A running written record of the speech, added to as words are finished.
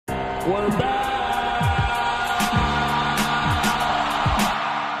We're back.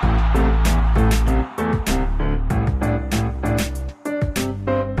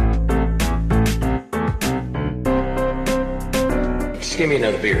 Just give me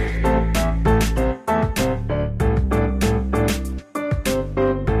another beer.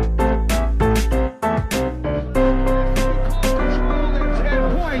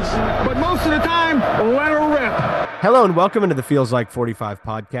 But most of the time, let her rip. Hello and welcome into the Feels Like 45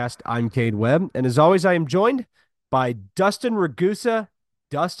 podcast. I'm Cade Webb, and as always, I am joined by Dustin Ragusa.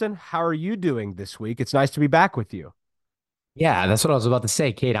 Dustin, how are you doing this week? It's nice to be back with you. Yeah, that's what I was about to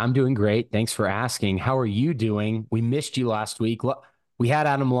say, Kate. I'm doing great. Thanks for asking. How are you doing? We missed you last week. We had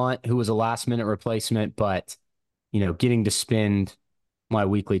Adam Lunt, who was a last minute replacement, but getting to spend my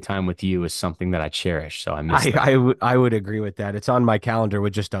weekly time with you is something that I cherish. So I miss that. I would agree with that. It's on my calendar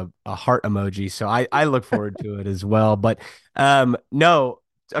with just a heart emoji, so I look forward to it as well. But no,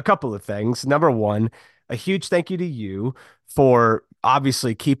 a couple of things. Number one, a huge thank you to you for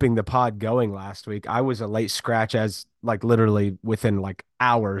obviously keeping the pod going last week. I was a late scratch as like literally within like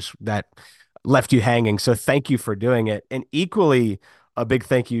hours that left you hanging. So thank you for doing it. And equally a big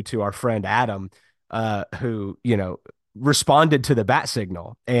thank you to our friend Adam, who, responded to the bat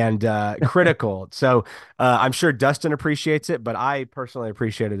signal and critical. So I'm sure Dustin appreciates it, but I personally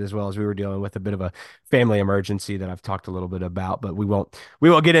appreciate it as well, as we were dealing with a bit of a family emergency that I've talked a little bit about, but we won't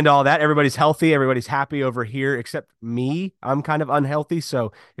get into all that. Everybody's healthy. Everybody's happy over here, except me. I'm kind of unhealthy.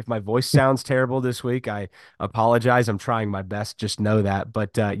 So if my voice sounds terrible this week, I apologize. I'm trying my best. Just know that.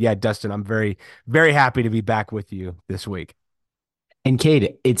 But yeah, Dustin, I'm very, very happy to be back with you this week. And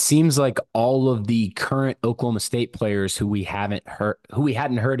Kate, it seems like all of the current Oklahoma State players who we hadn't heard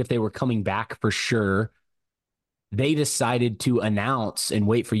if they were coming back for sure, they decided to announce and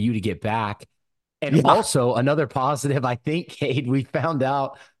wait for you to get back. And Yeah. also another positive, I think, Kate, we found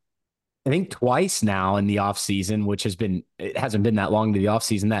out, I think twice now in the off season, it hasn't been that long into the off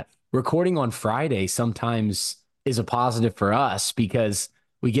season, that recording on Friday sometimes is a positive for us because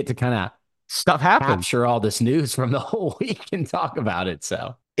we get to kind of Stuff happens. capture all this news from the whole week and talk about it.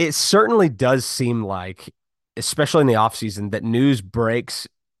 So It certainly does seem like, especially in the offseason, that news breaks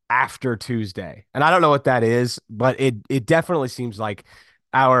after Tuesday. And I don't know what that is, but it definitely seems like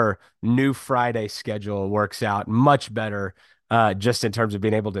our new Friday schedule works out much better, just in terms of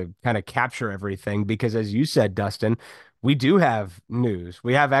being able to kind of capture everything. Because as you said, Dustin, we do have news.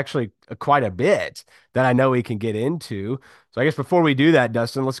 We have actually quite a bit that I know we can get into. So I guess before we do that,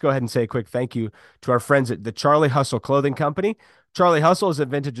 Dustin, let's go ahead and say a quick thank you to our friends at the Charlie Hustle Clothing Company. Charlie Hustle is a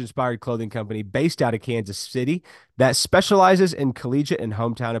vintage-inspired clothing company based out of Kansas City that specializes in collegiate and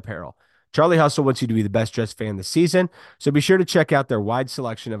hometown apparel. Charlie Hustle wants you to be the best dressed fan this season, so be sure to check out their wide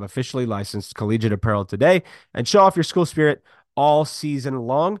selection of officially licensed collegiate apparel today and show off your school spirit all season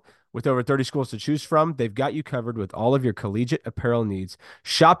long. With over 30 schools to choose from, they've got you covered with all of your collegiate apparel needs.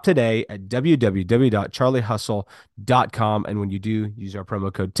 Shop today at www.charliehustle.com, and when you do, use our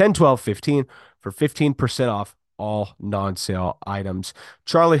promo code 101215 for 15% off all non-sale items.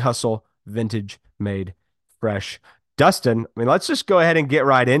 Charlie Hustle, vintage made fresh. Dustin, I mean, let's just go ahead and get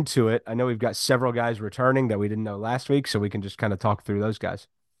right into it. I know we've got several guys returning that we didn't know last week, so we can just kind of talk through those guys.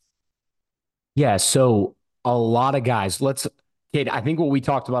 yeah, so a lot of guys. Kate, I think what we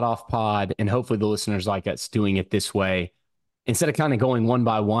talked about off pod, and hopefully the listeners like us doing it this way, instead of kind of going one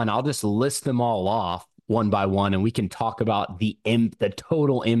by one, I'll just list them all off one by one, and we can talk about the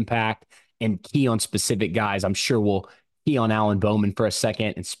total impact and key on specific guys. I'm sure we'll key on Alan Bowman for a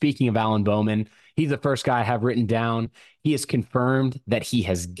second. And speaking of Alan Bowman, he's the first guy I have written down. He has confirmed that he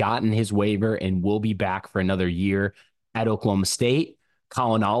has gotten his waiver and will be back for another year at Oklahoma State.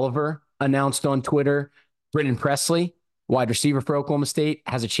 Colin Oliver announced on Twitter, Brennan Presley, wide receiver for Oklahoma State,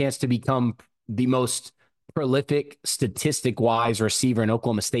 has a chance to become the most prolific, statistic-wise receiver in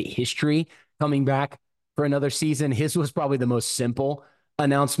Oklahoma State history, coming back for another season. His was probably the most simple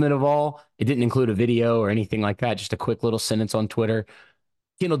announcement of all. It didn't include a video or anything like that, just a quick little sentence on Twitter.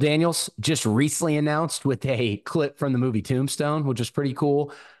 Kendall Daniels just recently announced with a clip from the movie Tombstone, which was pretty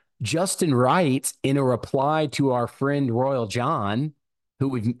cool. Justin Wright, in a reply to our friend Royal John, who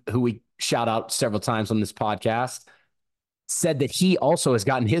we shout out several times on this podcast, said that he also has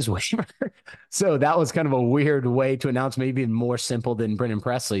gotten his waiver. So that was kind of a weird way to announce, maybe more simple than Brennan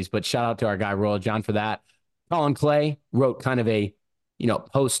Presley's, but shout out to our guy Royal John for that. Colin Clay wrote kind of a,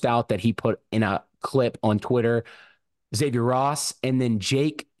 post out that he put in a clip on Twitter. Xavier Ross, and then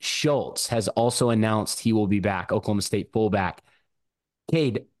Jake Schultz has also announced he will be back, Oklahoma State fullback.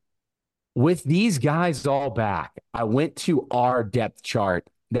 Cade, with these guys all back, I went to our depth chart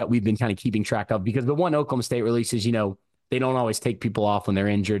that we've been kind of keeping track of, because the one Oklahoma State releases, They don't always take people off when they're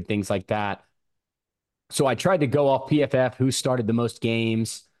injured, things like that. So I tried to go off PFF, who started the most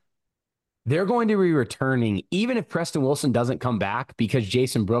games. They're going to be returning, even if Preston Wilson doesn't come back, because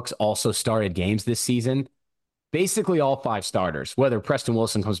Jason Brooks also started games this season. Basically, all 5 starters, whether Preston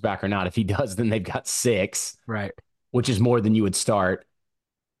Wilson comes back or not. If he does, then they've got 6, Right. which is more than you would start.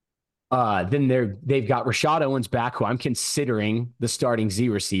 Then they've got Rashad Owens back, who I'm considering the starting Z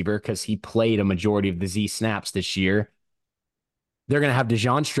receiver because he played a majority of the Z snaps this year. They're going to have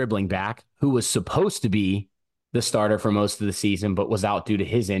Dejon Stribling back, who was supposed to be the starter for most of the season, but was out due to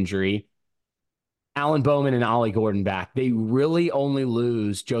his injury. Alan Bowman and Ollie Gordon back. They really only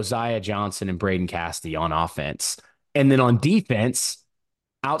lose Josiah Johnson and Braden Cassidy on offense. And then on defense,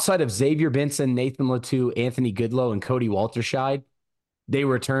 outside of Xavier Benson, Nathan Latu, Anthony Goodlow, and Cody Walterscheid, they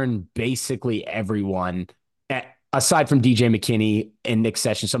return basically everyone, aside from DJ McKinney and Nick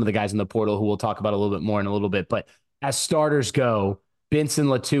Sessions, some of the guys in the portal who we'll talk about a little bit more in a little bit. But as starters go, Benson,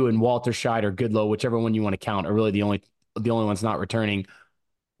 Latu, and Walterscheid or Goodlow, whichever one you want to count, are really the only ones not returning.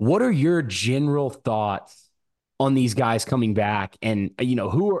 What are your general thoughts on these guys coming back? And,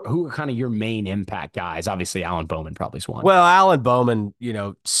 who are kind of your main impact guys? Obviously, Alan Bowman probably is one. Well, Alan Bowman,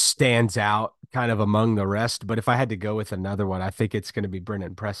 stands out kind of among the rest. But if I had to go with another one, I think it's going to be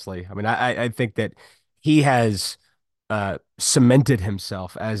Brennan Presley. I mean, I think that he has cemented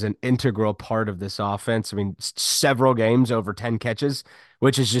himself as an integral part of this offense. I mean, several games over 10 catches,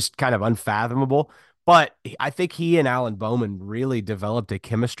 which is just kind of unfathomable. But I think he and Alan Bowman really developed a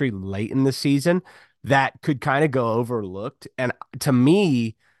chemistry late in the season that could kind of go overlooked. And to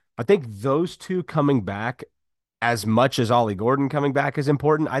me, I think those two coming back, as much as Ollie Gordon coming back is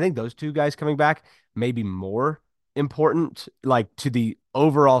important, I think those two guys coming back may be more important, like to the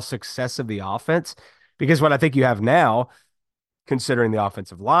overall success of the offense. Because what I think you have now, considering the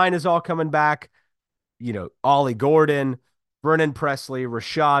offensive line is all coming back, Ollie Gordon, Brennan Presley,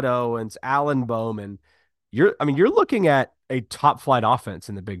 Rashad Owens, Alan Bowman, you're looking at a top flight offense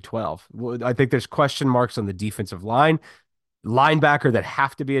in the Big 12. I think there's question marks on the defensive line, linebacker that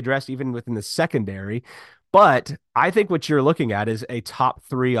have to be addressed even within the secondary. But I think what you're looking at is a top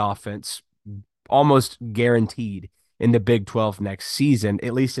 3 offense almost guaranteed in the Big 12 next season,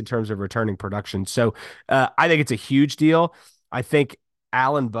 at least in terms of returning production. So I think it's a huge deal. I think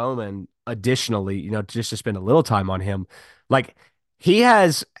Alan Bowman, additionally, just to spend a little time on him, like he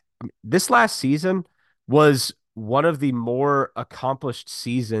has this last season was one of the more accomplished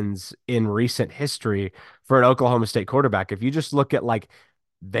seasons in recent history for an Oklahoma State quarterback. If you just look at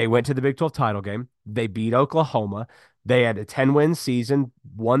they went to the Big 12 title game, they beat Oklahoma, they had a 10-win season,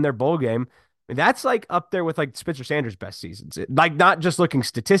 won their bowl game. And that's up there with Spencer Sanders' best seasons. Not just looking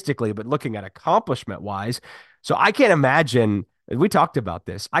statistically, but looking at accomplishment wise. So I can't imagine, we talked about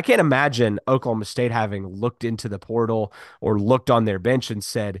this, I can't imagine Oklahoma State having looked into the portal or looked on their bench and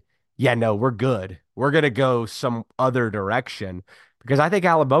said, yeah, no, we're good. We're going to go some other direction. Because I think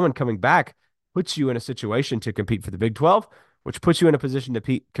Alan Bowman coming back puts you in a situation to compete for the Big 12, which puts you in a position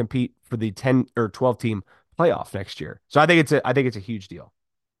to compete for the 10 or 12 team playoff next year. So I think it's a huge deal.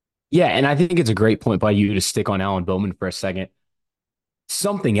 Yeah, and I think it's a great point by you to stick on Alan Bowman for a second.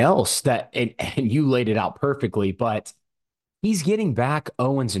 Something else and you laid it out perfectly, but he's getting back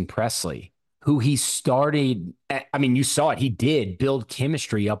Owens and Presley, who he started. I mean, you saw it. He did build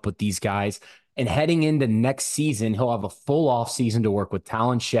chemistry up with these guys. And heading into next season, he'll have a full off season to work with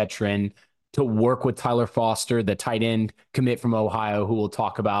Talon Shetron, to work with Tyler Foster, the tight end commit from Ohio, who we'll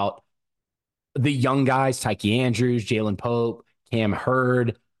talk about. The young guys, Tyke Andrews, Jalen Pope, Cam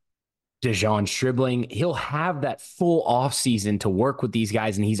Hurd, Dejon Stribling. He'll have that full offseason to work with these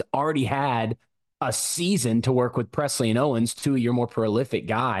guys, and he's already had a season to work with Presley and Owens, 2 of your more prolific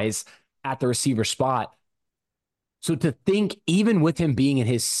guys at the receiver spot. So to think, even with him being in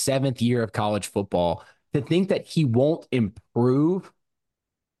his 7th year of college football, to think that he won't improve,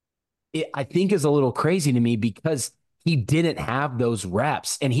 I think is a little crazy to me, because he didn't have those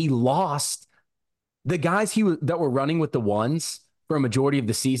reps, and he lost the guys that were running with the ones for a majority of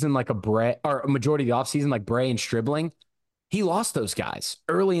the season, like a majority of the offseason, like Bray and Stribling. He lost those guys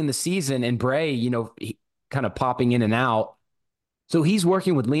early in the season, and Bray, he kind of popping in and out. So he's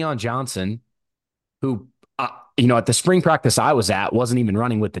working with Leon Johnson, who, at the spring practice I was at, wasn't even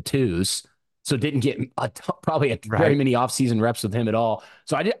running with the twos. So didn't get probably very many offseason reps with him at all.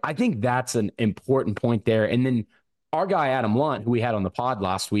 So I think that's an important point there. And then our guy, Adam Lunt, who we had on the pod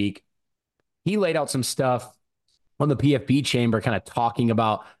last week, he laid out some stuff on the PFB chamber, kind of talking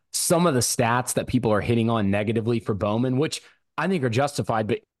about some of the stats that people are hitting on negatively for Bowman, which I think are justified.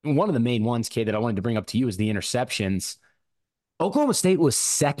 But one of the main ones, Kay, that I wanted to bring up to you is the interceptions. Oklahoma State was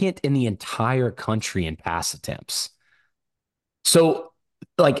 2nd in the entire country in pass attempts. So,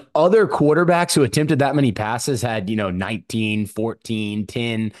 like other quarterbacks who attempted that many passes had, 19, 14,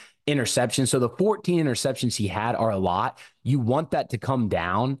 10 interceptions. So the 14 interceptions he had are a lot. You want that to come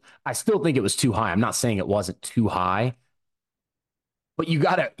down. I still think it was too high. I'm not saying it wasn't too high, but you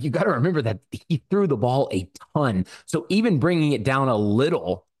gotta remember that he threw the ball a ton. So even bringing it down a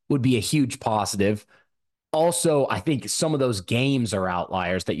little would be a huge positive. Also, I think some of those games are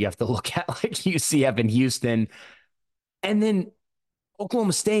outliers that you have to look at, like UCF and Houston. And then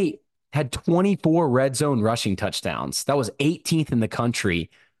Oklahoma State had 24 red zone rushing touchdowns. That was 18th in the country.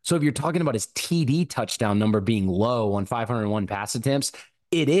 So if you're talking about his TD touchdown number being low on 501 pass attempts,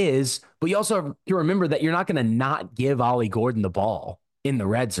 it is. But you also have to remember that you're not going to not give Ollie Gordon the ball in the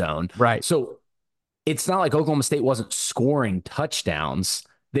red zone. Right. So it's not like Oklahoma State wasn't scoring touchdowns.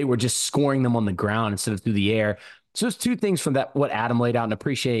 They were just scoring them on the ground instead of through the air. So there's two things from that, what Adam laid out, and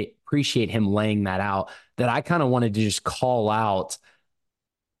appreciate him laying that out, that I kind of wanted to just call out,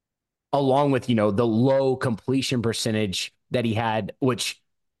 along with, the low completion percentage that he had, which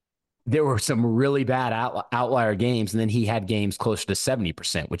there were some really bad outlier games. And then he had games closer to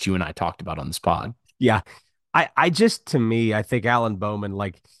 70%, which you and I talked about on this pod. Yeah. I just, to me, I think Alan Bowman,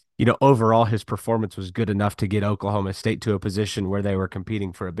 like, overall his performance was good enough to get Oklahoma State to a position where they were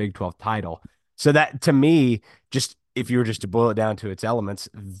competing for a Big 12 title. So that, to me, just if you were just to boil it down to its elements,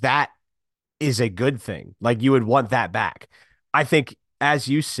 that is a good thing. Like, you would want that back. I think, as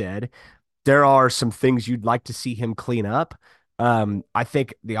you said, there are some things you'd like to see him clean up. I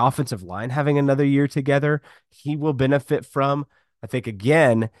think the offensive line having another year together, he will benefit from. I think,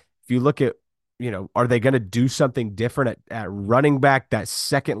 again, if you look at, are they going to do something different at running back, that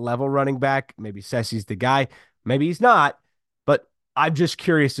second level running back? Maybe Sessy's the guy. Maybe he's not. But I'm just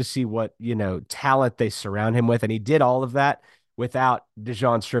curious to see what, talent they surround him with. And he did all of that without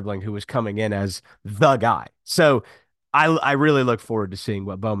Dejon Stribling, who was coming in as the guy. So I really look forward to seeing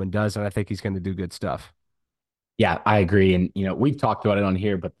what Bowman does, and I think he's going to do good stuff. Yeah, I agree. And, we've talked about it on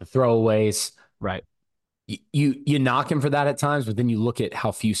here, but the throwaways, Right. you knock him for that at times, but then you look at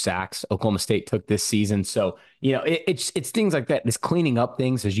how few sacks Oklahoma State took this season. So, it's things like that. It's cleaning up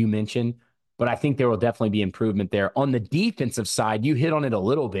things, as you mentioned, but I think there will definitely be improvement there. On the defensive side, you hit on it a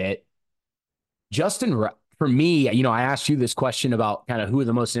little bit. For me, I asked you this question about kind of who are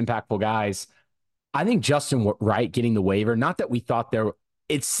the most impactful guys. I think Justin Wright getting the waiver, not that we thought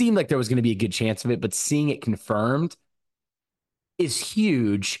it seemed like there was going to be a good chance of it, but seeing it confirmed is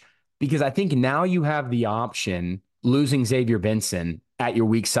huge, because I think now you have the option, losing Xavier Benson at your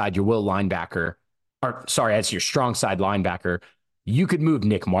weak side, your will linebacker, or sorry, as your strong side linebacker. You could move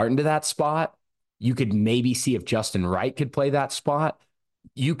Nick Martin to that spot. You could maybe see if Justin Wright could play that spot.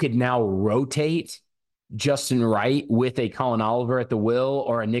 You could now rotate Justin Wright with a Colin Oliver at the will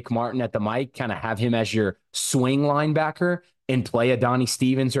or a Nick Martin at the mic, kind of have him as your swing linebacker and play a Donnie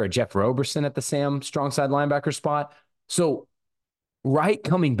Stevens or a Jeff Roberson at the Sam strong side linebacker spot. So Wright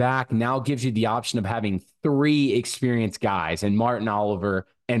coming back now gives you the option of having three experienced guys, and Martin, Oliver,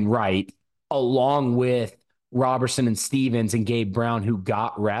 and Wright, along with Roberson and Stevens and Gabe Brown, who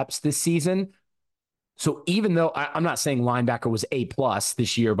got reps this season. So even though I'm not saying linebacker was A+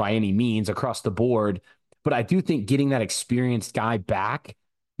 this year by any means across the board, but I do think getting that experienced guy back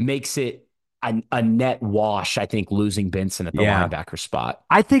makes it a net wash, I think, losing Benson at the linebacker spot.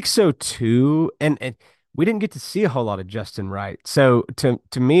 I think so too. And we didn't get to see a whole lot of Justin Wright. So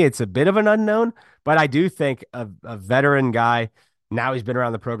to me, it's a bit of an unknown, but I do think a veteran guy, now he's been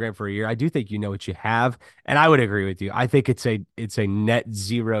around the program for a year. I do think you know what you have. And I would agree with you. I think it's a net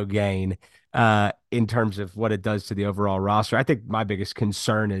zero gain in terms of what it does to the overall roster. I think my biggest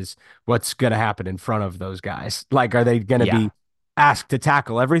concern is what's going to happen in front of those guys. Like, are they going to be asked to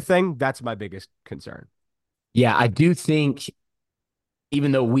tackle everything? That's my biggest concern. Yeah, I do think,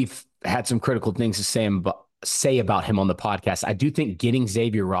 even though we've had some critical things to say about him on the podcast, I do think getting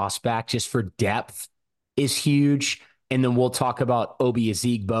Xavier Ross back just for depth is huge. And then we'll talk about Obi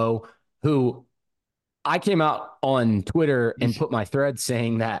Ezigbo, who I came out on Twitter and put my thread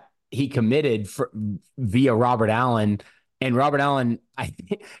saying that he committed via Robert Allen. And Robert Allen,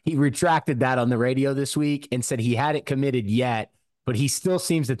 he retracted that on the radio this week and said he hadn't committed yet, but he still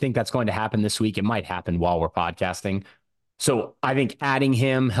seems to think that's going to happen this week. It might happen while we're podcasting. So I think adding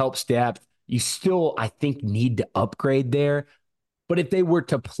him helps depth. You still, I think, need to upgrade there. But if they were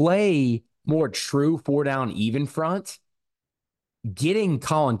to play more true 4-down even front, getting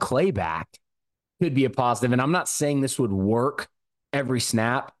Colin Clay back could be a positive. And I'm not saying this would work every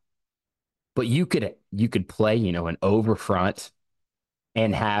snap, but you could play, an over front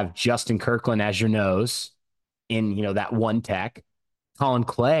and have Justin Kirkland as your nose in, that one tech. Colin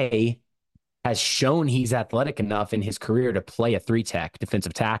Clay has shown he's athletic enough in his career to play a three tech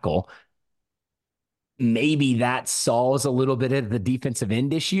defensive tackle. Maybe that solves a little bit of the defensive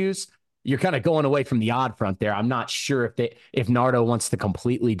end issues. You're kind of going away from the odd front there. I'm not sure if Nardo wants to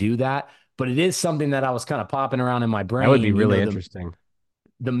completely do that, but it is something that I was kind of popping around in my That would be brain. really interesting.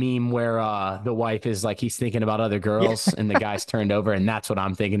 The meme where the wife is like he's thinking about other Yeah. girls and the guy's turned over, and that's what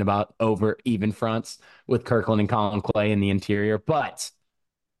I'm thinking about over even fronts with Kirkland and Colin Clay in the interior. But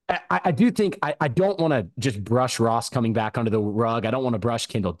I do think I don't want to just brush Ross coming back under the rug. I don't want to brush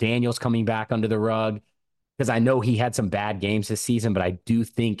Kendall Daniels coming back under the rug because I know he had some bad games this season, but I do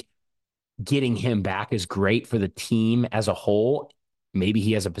think getting him back is great for the team as a whole. Maybe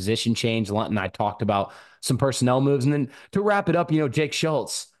he has a position change. Lunt and I talked about some personnel moves. And then to wrap it up, Jake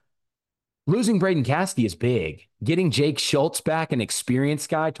Schultz. Losing Braden Cassidy is big. Getting Jake Schultz back, an experienced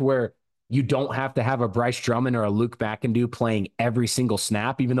guy to where you don't have to have a Bryce Drummond or a Luke McIndoe playing every single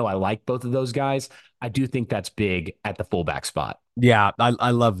snap, even though I like both of those guys. I do think that's big at the fullback spot. Yeah,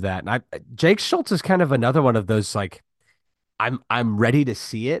 I love that. And Jake Schultz is kind of another one of those like I'm ready to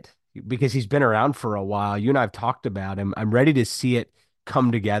see it because he's been around for a while. You and I've talked about him. I'm ready to see it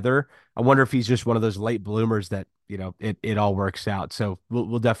come together. I wonder if he's just one of those late bloomers that, it all works out. So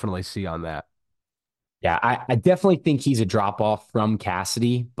we'll definitely see on that. Yeah, I definitely think he's a drop off from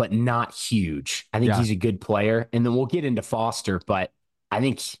Cassidy, but not huge. I think Yeah. he's a good player. And then we'll get into Foster, but I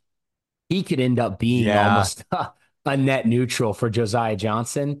think he could end up being Yeah. almost a net neutral for Josiah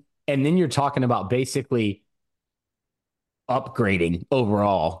Johnson. And then you're talking about basically upgrading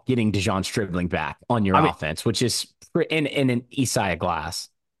overall, getting Dejon Stribling back on your I mean, offense, which is in an Isaiah Glass.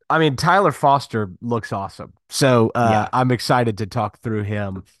 Tyler Foster looks awesome. So Yeah. I'm excited to talk through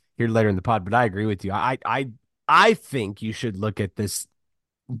him here later in the pod, but I agree with you. I think you should look at this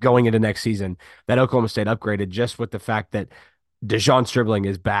going into next season that Oklahoma State upgraded just with the fact that Dejon Stribling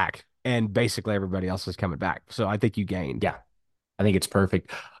is back and basically everybody else is coming back. So I think you gained. Yeah. I think it's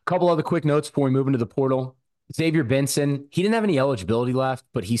perfect. A couple other quick notes before we move into the portal. Xavier Benson, he didn't have any eligibility left,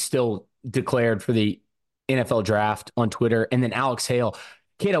 but he still declared for the NFL draft on Twitter. And then Alex Hale.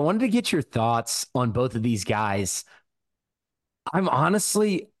 Kate, I wanted to get your thoughts on both of these guys.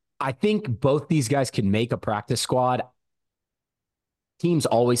 I think both these guys can make a practice squad. Teams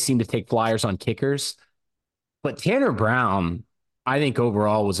always seem to take flyers on kickers, but Tanner Brown, I think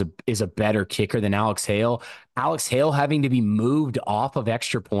overall is a better kicker than Alex Hale. Alex Hale having to be moved off of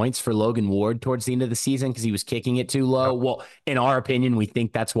extra points for Logan Ward towards the end of the season because he was kicking it too low. Well, in our opinion, we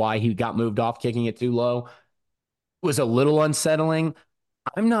think that's why he got moved off kicking it too low. Was a little unsettling.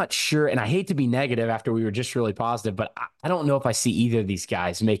 I'm not sure, and I hate to be negative after we were just really positive, but I don't know if I see either of these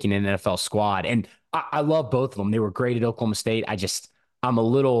guys making an NFL squad. And I love both of them. They were great at Oklahoma State. I'm a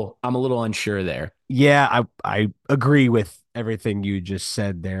little unsure there. Yeah, I agree with everything you just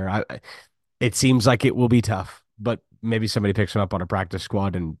said there. It seems like it will be tough, but maybe somebody picks them up on a practice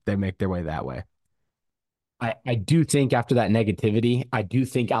squad and they make their way that way. I do think after that negativity, I do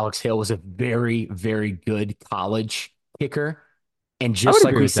think Alex Hale was a very, very good college kicker. And I would just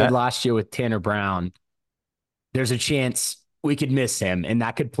like agree we with said that. last year with Tanner Brown, there's a chance we could miss him, and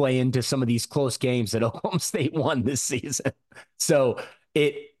that could play into some of these close games that Oklahoma State won this season. So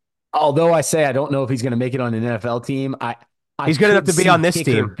although I say I don't know if he's going to make it on an NFL team, He's good enough could to be see on this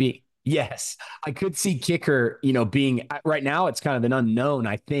kicker team. yes, I could see kicker, being right now it's kind of an unknown,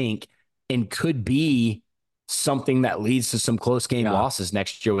 I think, and could be something that leads to some close game Yeah, losses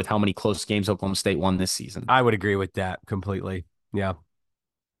next year with how many close games Oklahoma State won this season. I would agree with that completely. Yeah.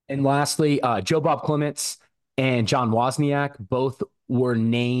 And lastly, Joe Bob Clements and John Wozniak both were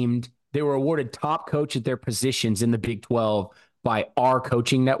named. They were awarded top coach at their positions in the Big 12 by our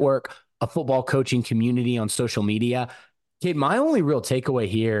coaching network, a football coaching community on social media. Kid, my only real takeaway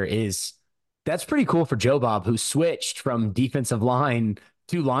here is that's pretty cool for Joe Bob, who switched from defensive line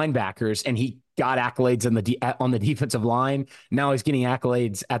to linebackers, and he got accolades on the defensive line. Now he's getting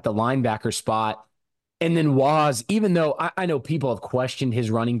accolades at the linebacker spot. And then Waz, even though I know people have questioned his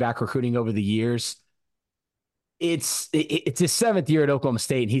running back recruiting over the years, it's his seventh year at Oklahoma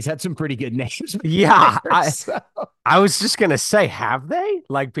State, and he's had some pretty good names. Yeah. So, I was just going to say, have they?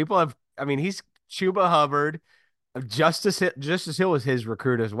 Like people have, he's Chuba Hubbard. Justice Hill was his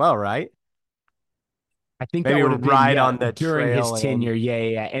recruit as well, right? I think that Maybe would have been right on the during his trail tenure. end.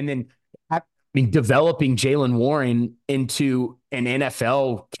 Yeah. And then developing Jalen Warren into an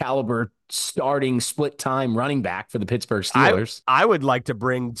NFL caliber starting split time running back for the Pittsburgh Steelers. I would like to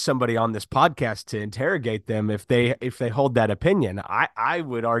bring somebody on this podcast to interrogate them if they hold that opinion. I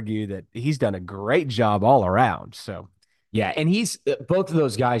would argue that he's done a great job all around. So Yeah, and he's both of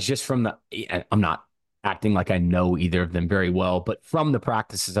those guys just from the I'm not acting like I know either of them very well, but from the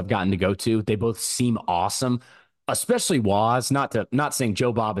practices I've gotten to go to, they both seem awesome, especially Waz. Not saying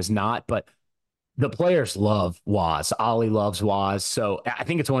Joe Bob is not, but the players love Waz. Ollie loves Waz. So I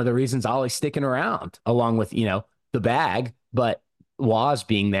think it's one of the reasons Ollie's sticking around along with, the bag, but Waz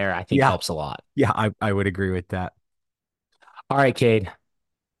being there, I think Yeah. helps a lot. Yeah, I would agree with that. All right, Cade,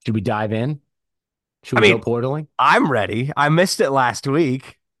 should we dive in? Should I we go mean, portaling? I'm ready. I missed it last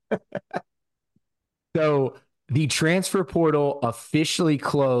week. So the transfer portal officially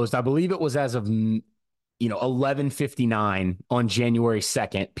closed. I believe it was as of 11:59 on January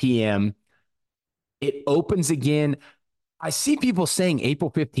 2nd p.m. It opens again. I see people saying April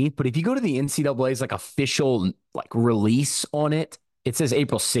 15th, but if you go to the NCAA's like official like release on it, it says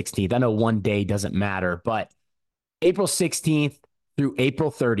April 16th. I know one day doesn't matter, but April 16th through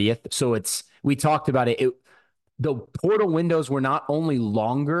April 30th. So we talked about it. The portal windows were not only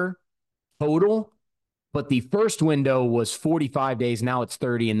longer total, but the first window was 45 days. Now it's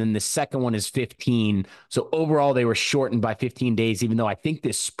 30. And then the second one is 15. So overall, they were shortened by 15 days, even though I think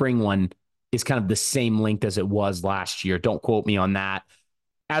this spring one is kind of the same length as it was last year. Don't quote me on that.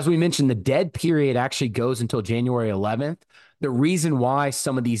 As we mentioned, the dead period actually goes until January 11th. The reason why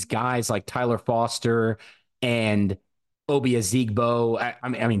some of these guys like Tyler Foster and Obi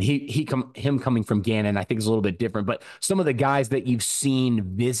Ezigbo, him coming from Gannon, I think is a little bit different. But some of the guys that you've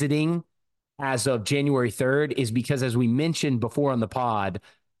seen visiting as of January 3rd is because, as we mentioned before on the pod,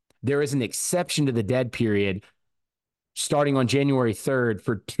 there is an exception to the dead period starting on January 3rd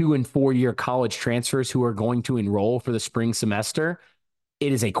for 2 and 4 year college transfers who are going to enroll for the spring semester.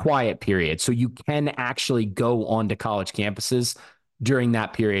 It is a quiet period. So you can actually go onto college campuses during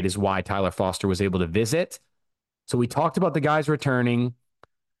that period, is why Tyler Foster was able to visit. So we talked about the guys returning.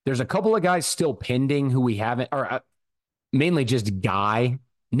 There's a couple of guys still pending who we haven't, or mainly just Guy,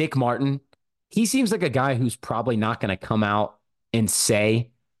 Nick Martin. He seems like a guy who's probably not going to come out and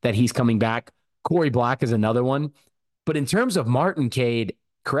say that he's coming back. Corey Black is another one. But in terms of Martin, Cade,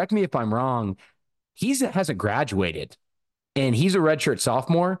 correct me if I'm wrong, he hasn't graduated and he's a redshirt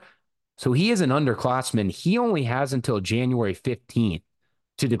sophomore. So he is an underclassman. He only has until January 15th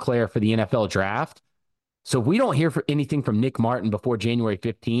to declare for the NFL draft. So if we don't hear anything from Nick Martin before January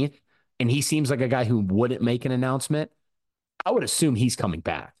 15th, and he seems like a guy who wouldn't make an announcement, I would assume he's coming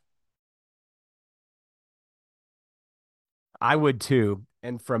back. I would too.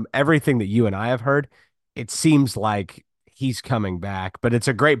 And from everything that you and I have heard, it seems like he's coming back. But it's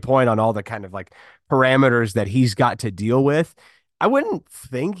a great point on all the kind of like parameters that he's got to deal with. I wouldn't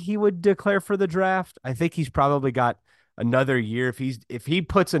think he would declare for the draft. I think he's probably got another year. If he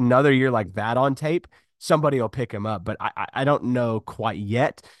puts another year like that on tape, somebody will pick him up. But I don't know quite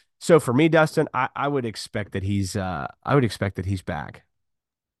yet. So for me, Dustin, I would expect that he's back.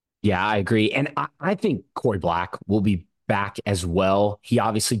 Yeah, I agree. And I think Corey Black will be back as well. He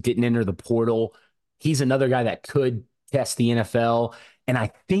obviously didn't enter the portal. He's another guy that could test the NFL. And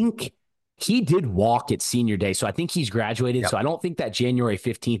I think he did walk at senior day. So I think he's graduated. Yep. So I don't think that January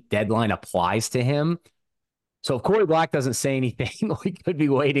 15th deadline applies to him. So if Corey Black doesn't say anything, we could be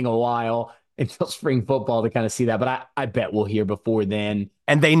waiting a while until spring football to kind of see that. But I bet we'll hear before then.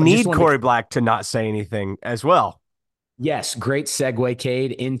 And they need Corey Black to not say anything as well. Yes, great segue,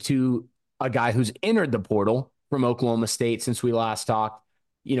 Cade, into a guy who's entered the portal from Oklahoma State since we last talked.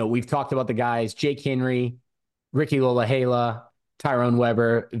 We've talked about the guys, Jake Henry, Ricky Lolahela, Tyrone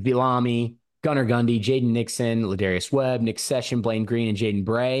Weber, Vilami, Gunnar Gundy, Jaden Nixon, Ladarius Webb, Nick Session, Blaine Green, and Jaden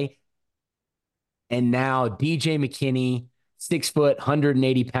Bray. And now DJ McKinney, 6 foot,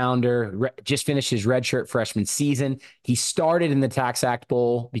 180 pounder, just finished his redshirt freshman season. He started in the Tax Act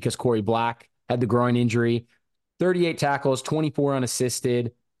Bowl because Corey Black had the groin injury. 38 tackles, 24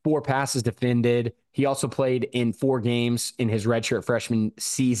 unassisted, 4 passes defended. He also played in 4 games in his redshirt freshman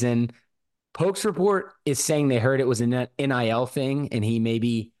season. Pokes Report is saying they heard it was an NIL thing, and he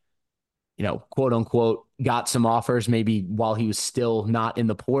maybe, quote unquote, got some offers maybe while he was still not in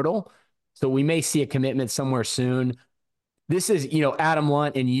the portal. So we may see a commitment somewhere soon. This is, Adam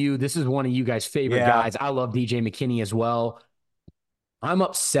Lunt and you, this is one of you guys' favorite guys. I love DJ McKinney as well. I'm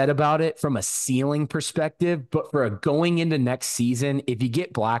upset about it from a ceiling perspective, but for a going into next season, if you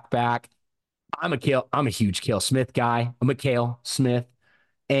get Black back, I'm a huge Cale Smith guy. I'm a Cale Smith.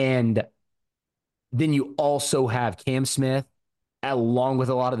 And then you also have Cam Smith, along with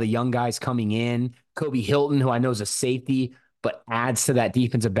a lot of the young guys coming in. Kobe Hilton, who I know is a safety, but adds to that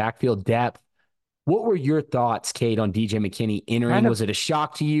defensive backfield depth. What were your thoughts, Cade, on DJ McKinney entering? Was it a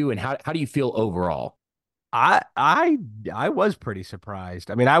shock to you? And how do you feel overall? I was pretty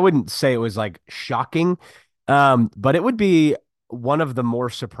surprised. I mean, I wouldn't say it was like shocking, but it would be one of the more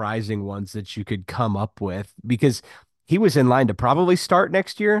surprising ones that you could come up with because he was in line to probably start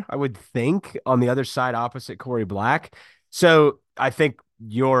next year, I would think, on the other side opposite Corey Black. So I think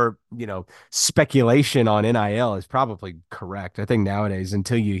your, speculation on NIL is probably correct. I think nowadays,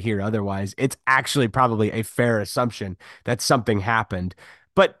 until you hear otherwise, it's actually probably a fair assumption that something happened.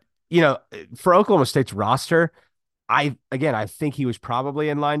 But, for Oklahoma State's roster, I think he was probably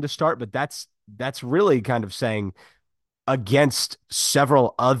in line to start, but that's really kind of saying against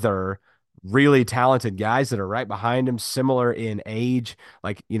several other really talented guys that are right behind him, similar in age.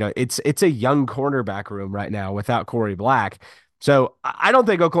 Like, it's a young cornerback room right now without Corey Black. So I don't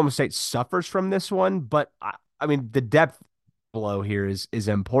think Oklahoma State suffers from this one, but I mean the depth blow here is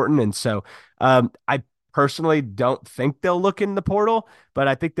important. And so I personally don't think they'll look in the portal, but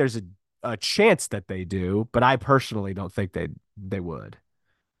I think there's a chance that they do, but I personally don't think they would.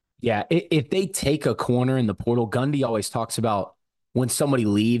 Yeah, if they take a corner in the portal, Gundy always talks about when somebody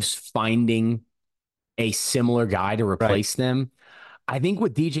leaves, finding a similar guy to Right. replace them. I think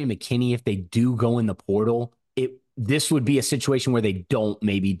with DJ McKinney, if they do go in the portal, this would be a situation where they don't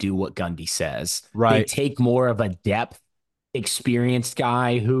maybe do what Gundy says. They Right. take more of a depth, experienced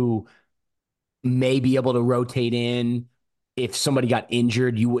guy who may be able to rotate in. If somebody got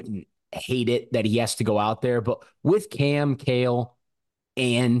injured, you wouldn't hate it that he has to go out there. But with Cam, Kale,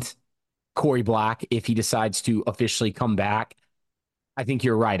 and Corey Black, if he decides to officially come back, I think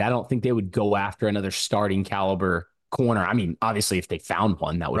you're right. I don't think they would go after another starting caliber corner. I mean, obviously, if they found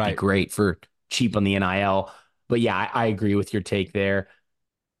one, that would be Right. great for cheap on the NIL. But yeah, I agree with your take there.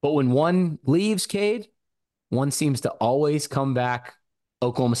 But when one leaves, Cade, one seems to always come back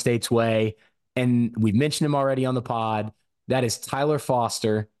Oklahoma State's way. And we've mentioned him already on the pod. That is Tyler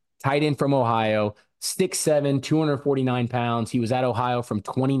Foster, tight end from Ohio, 6'7, 249 pounds. He was at Ohio from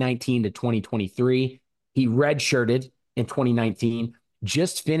 2019 to 2023. He redshirted in 2019,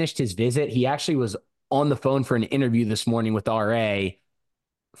 just finished his visit. He actually was on the phone for an interview this morning with RA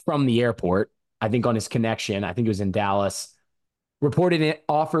from the airport, I think on his connection. I think it was in Dallas. Reported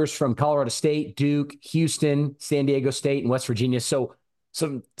offers from Colorado State, Duke, Houston, San Diego State, and West Virginia. So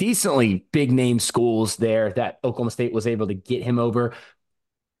some decently big name schools there that Oklahoma State was able to get him over.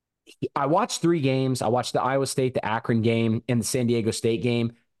 I watched 3 games. I watched the Iowa State, the Akron game, and the San Diego State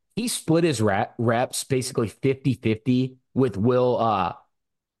game. He split his reps basically 50-50 with Will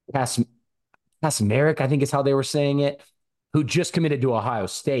Kasmerick, I think is how they were saying it, who just committed to Ohio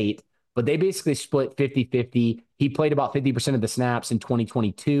State. But they basically split 50-50. He played about 50% of the snaps in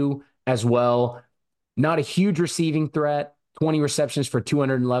 2022 as well. Not a huge receiving threat, 20 receptions for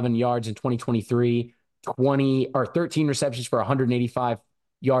 211 yards in 2023, 13 receptions for 185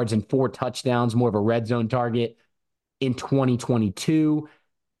 yards and 4 touchdowns, more of a red zone target in 2022.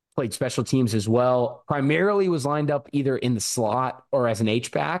 Played special teams as well. Primarily was lined up either in the slot or as an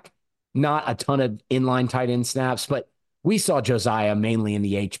H-back. Not a ton of inline tight end snaps, but we saw Josiah mainly in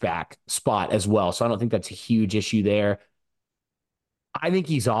the H-back spot as well. So I don't think that's a huge issue there. I think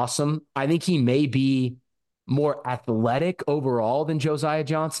he's awesome. I think he may be more athletic overall than Josiah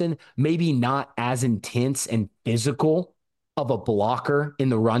Johnson, maybe not as intense and physical of a blocker in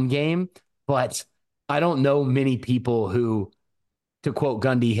the run game, but I don't know many people who, to quote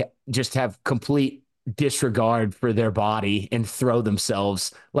Gundy, just have complete disregard for their body and throw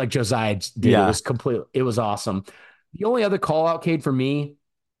themselves like Josiah did. Yeah. It was awesome. The only other call out, Cade, for me,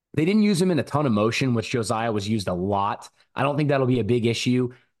 they didn't use him in a ton of motion, which Josiah was used a lot. I don't think that'll be a big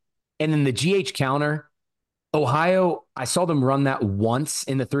issue. And then the GH counter, Ohio, I saw them run that once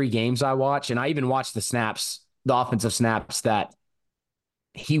in the 3 games I watched, and I even watched the snaps, the offensive snaps that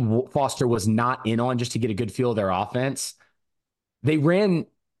Foster was not in on just to get a good feel of their offense. They ran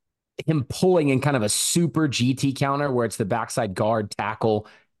him pulling in kind of a super GT counter where it's the backside guard, tackle,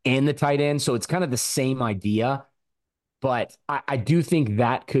 and the tight end. So it's kind of the same idea. But I do think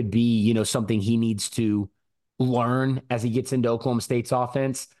that could be, something he needs to learn as he gets into Oklahoma State's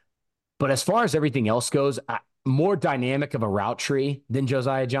offense. But as far as everything else goes, more dynamic of a route tree than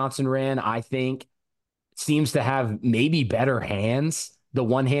Josiah Johnson ran, I think. Seems to have maybe better hands. The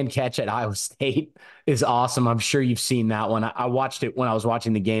one-hand catch at Iowa State is awesome. I'm sure you've seen that one. I watched it when I was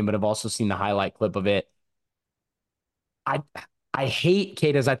watching the game, but I've also seen the highlight clip of it. I hate,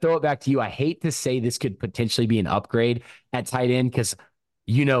 Kate, as I throw it back to you, I hate to say this could potentially be an upgrade at tight end because,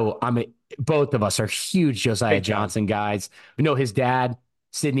 both of us are huge Josiah Johnson guys. We know his dad,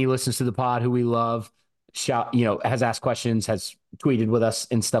 Sydney, listens to the pod, who we love, has asked questions, has tweeted with us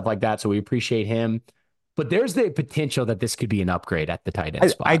and stuff like that. So we appreciate him. But there's the potential that this could be an upgrade at the tight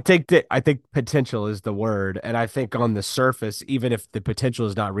end spot. I think potential is the word. And I think on the surface, even if the potential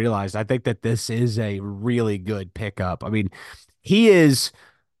is not realized, I think that this is a really good pickup. I mean, he is,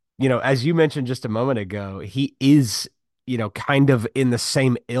 as you mentioned just a moment ago, he is, kind of in the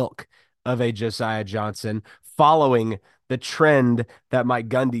same ilk of a Josiah Johnson, following the trend that Mike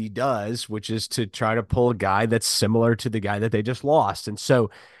Gundy does, which is to try to pull a guy that's similar to the guy that they just lost. And so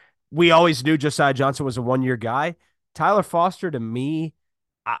we always knew Josiah Johnson was a 1 year guy. Tyler Foster, to me,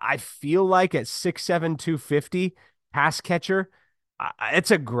 I feel like at 6'7", 250, pass catcher,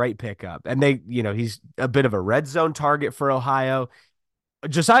 it's a great pickup. And he's a bit of a red zone target for Ohio.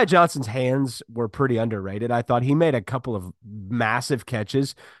 Josiah Johnson's hands were pretty underrated. I thought he made a couple of massive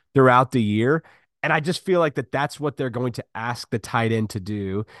catches throughout the year. And I just feel like that's what they're going to ask the tight end to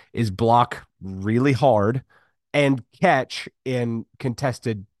do is block really hard and catch in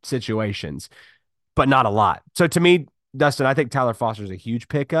contested situations, but not a lot. So to me, Dustin, I think Tyler Foster is a huge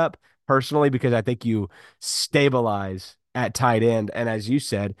pickup personally because I think you stabilize at tight end. And as you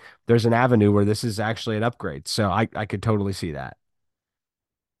said, there's an avenue where this is actually an upgrade. So I could totally see that.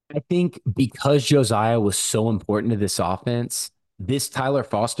 I think because Josiah was so important to this offense, this Tyler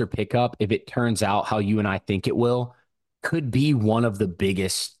Foster pickup, if it turns out how you and I think it will, could be one of the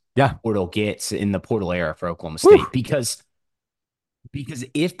biggest Yeah. portal gets in the portal era for Oklahoma State. Whew. Because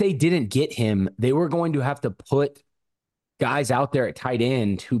if they didn't get him, they were going to have to put guys out there at tight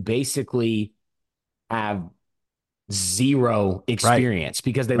end who basically have zero Right. experience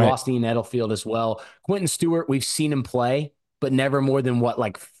because they Right. lost Ian Edelfield as well. Quentin Stewart, we've seen him play, but never more than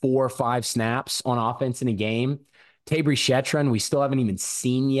like 4 or 5 snaps on offense in a game. Tabry Shetron, we still haven't even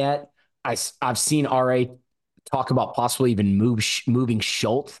seen yet. I've seen RA talk about possibly even moving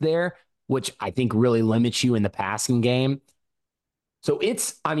Schultz there, which I think really limits you in the passing game. So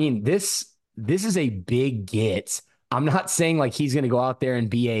I mean, this is a big get. I'm not saying like he's going to go out there and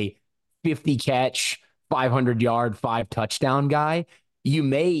be a 50 catch, 500-yard, 5 touchdown guy. You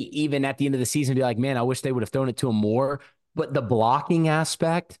may even at the end of the season be like, man, I wish they would have thrown it to him more. But the blocking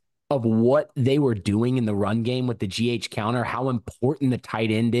aspect of what they were doing in the run game with the GH counter, how important the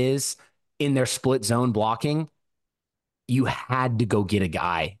tight end is in their split zone blocking, you had to go get a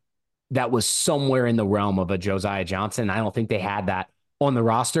guy that was somewhere in the realm of a Josiah Johnson. I don't think they had that on the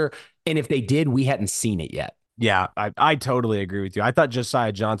roster. And if they did, we hadn't seen it yet. Yeah, I totally agree with you. I thought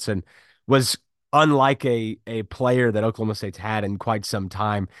Josiah Johnson was unlike a player that Oklahoma State's had in quite some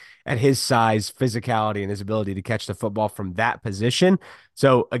time at his size, physicality, and his ability to catch the football from that position.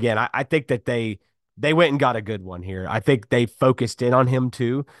 So again, I think that they went and got a good one here. I think they focused in on him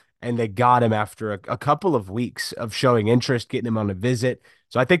too, and they got him after a couple of weeks of showing interest, getting him on a visit.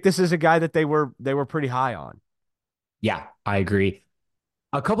 So I think this is a guy that they were pretty high on. Yeah, I agree.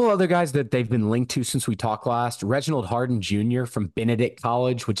 A couple other guys that they've been linked to since we talked last, Reginald Harden Jr. from Benedict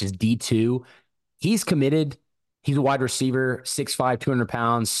College, which is D2. He's committed. He's a wide receiver, 6'5", 200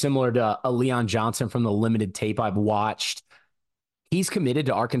 pounds, similar to a Leon Johnson from the limited tape I've watched. He's committed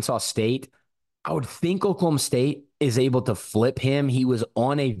to Arkansas State. I would think Oklahoma State is able to flip him. He was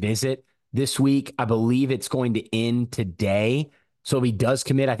on a visit this week. I believe it's going to end today. So if he does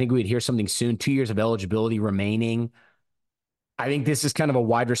commit, I think we would hear something soon. 2 years of eligibility remaining. I think this is kind of a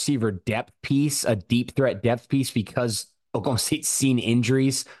wide receiver depth piece, a deep threat depth piece, because Oklahoma State's seen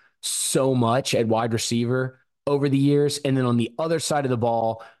injuries so much at wide receiver over the years. And then on the other side of the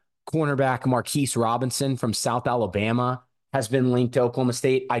ball, cornerback Marquise Robinson from South Alabama has been linked to Oklahoma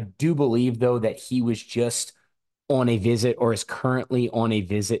State. I do believe, though, that he was just on a visit or is currently on a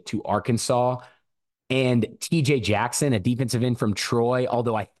visit to Arkansas. And TJ Jackson, a defensive end from Troy,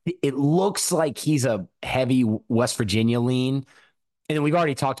 although it looks like he's a heavy West Virginia lean. And then we've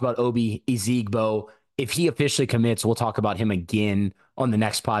already talked about Obi Ezigbo. If he officially commits, we'll talk about him again on the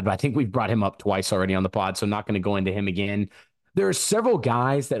next pod. But I think we've brought him up twice already on the pod, so I'm not going to go into him again. There are several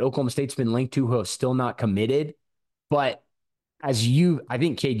guys that Oklahoma State's been linked to who have still not committed. But I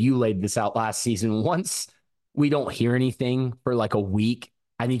think, Cade, you laid this out last season. Once we don't hear anything for like a week,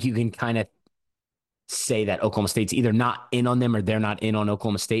 I think you can kind of say that Oklahoma State's either not in on them or they're not in on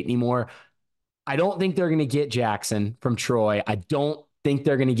Oklahoma State anymore. I don't think they're going to get Jackson from Troy. I don't think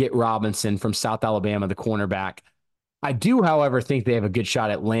they're going to get Robinson from South Alabama, the cornerback. I do, however, think they have a good shot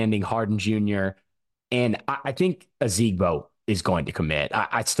at landing Harden Jr. And I think Ezigbo is going to commit.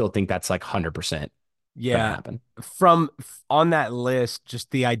 I still think that's like 100% going to happen. From on that list,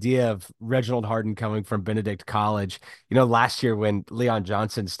 just the idea of Reginald Harden coming from Benedict College. Last year when Leon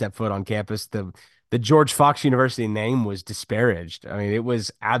Johnson stepped foot on campus, the George Fox University name was disparaged. I mean, it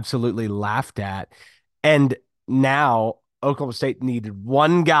was absolutely laughed at. And now Oklahoma State needed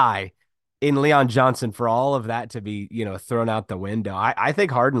one guy in Leon Johnson for all of that to be, thrown out the window. I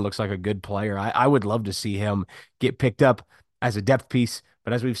think Harden looks like a good player. I would love to see him get picked up as a depth piece.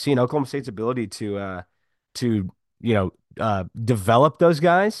 But as we've seen, Oklahoma State's ability to develop those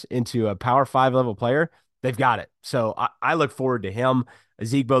guys into a Power Five level player, they've got it. So I look forward to him.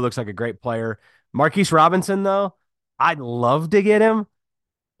 Ezekbo looks like a great player. Marquise Robinson, though, I'd love to get him,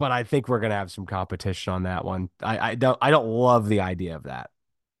 but I think we're gonna have some competition on that one. I don't love the idea of that.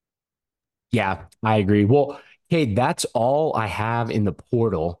 Yeah, I agree. Well, hey, that's all I have in the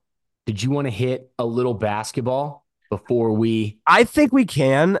portal. Did you want to hit a little basketball before we? I think we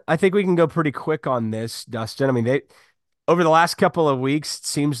can. I think we can go pretty quick on this, Dustin. I mean, they over the last couple of weeks, it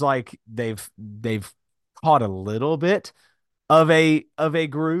seems like they've caught a little bit of a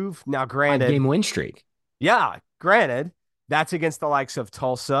groove. Now, Five granted, game win streak. yeah, granted, that's against the likes of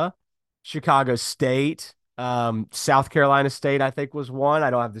Tulsa, Chicago State, South Carolina State, I think was one. I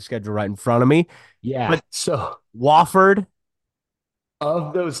don't have the schedule right in front of me, Yeah. but So Wofford,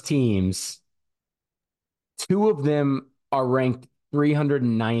 of those teams, two of them are ranked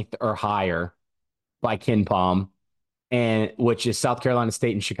 309th or higher by Ken Palm, and which is South Carolina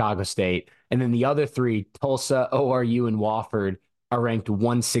State and Chicago State. And then the other three, Tulsa, ORU, and Wofford, are ranked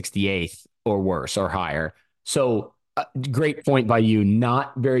 168th or worse or higher. So great point by you.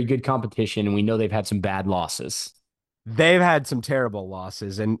 Not very good competition, and we know they've had some bad losses. they've had some terrible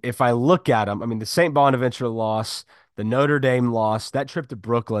losses. And if I look at them, I mean, the St. Bonaventure loss, the Notre Dame loss, that trip to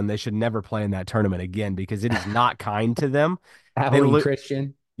Brooklyn, they should never play in that tournament again because it is not kind to them. They Abilene look,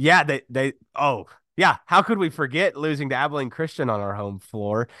 Christian. yeah, they oh yeah, how could we forget losing to Abilene Christian on our home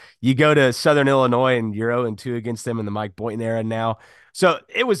floor? You go to Southern Illinois and you're 0-2 against them in the Mike Boynton era now. So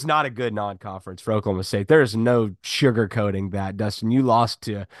it was not a good non-conference for Oklahoma State. There is no sugarcoating that, Dustin. You lost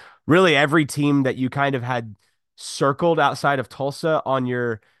to really every team that you kind of had circled outside of Tulsa on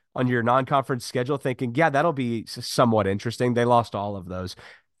your non-conference schedule, thinking, yeah, that'll be somewhat interesting. They lost all of those.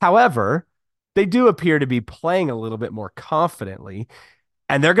 However, they do appear to be playing a little bit more confidently.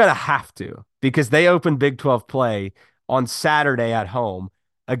 And they're going to have to because they open Big 12 play on Saturday at home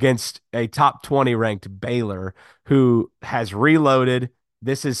against a top 20 ranked Baylor who has reloaded.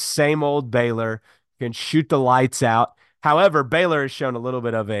 This is same old Baylor, can shoot the lights out. However, Baylor has shown a little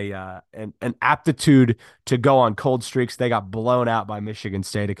bit of an aptitude to go on cold streaks. They got blown out by Michigan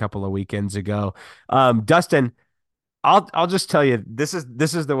State a couple of weekends ago. Dustin, I'll just tell you this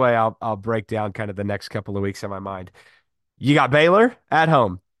is the way I'll break down kind of the next couple of weeks in my mind. You got Baylor at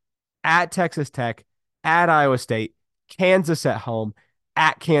home, at Texas Tech, at Iowa State, Kansas at home,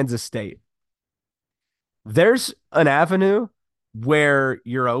 at Kansas State. There's an avenue where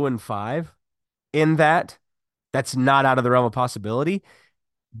you're 0-5 in that. That's not out of the realm of possibility.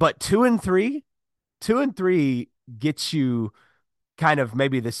 But 2-3 gets you kind of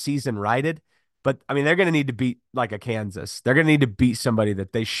maybe the season righted. But I mean, they're going to need to beat like a Kansas. They're going to need to beat somebody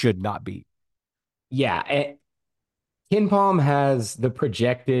that they should not beat. Yeah. Ken Palm has the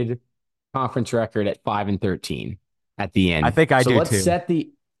projected conference record at 5-13 at the I end. think I So do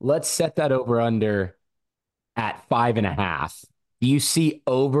too. let's set that over under at 5.5. Do you see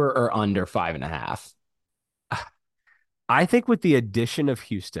over or under 5.5? I think with the addition of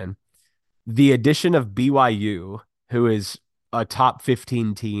Houston, the addition of BYU, who is a top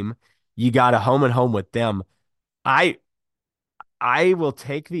 15 team, you got a home and home with them. I I will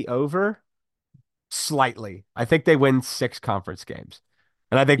take the over slightly. I think they win 6 conference games.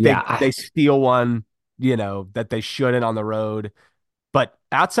 And I think Yeah, they steal one, that they shouldn't on the road. But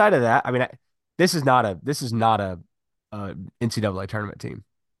outside of that, I mean, this is not a NCAA tournament team.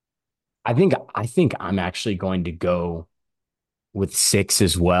 I think I'm actually going to go with 6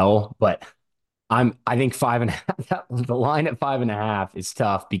 as well, but I think 5.5. The line at 5.5 is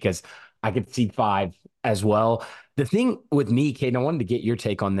tough because I could see 5 as well. The thing with me, Kate, and I wanted to get your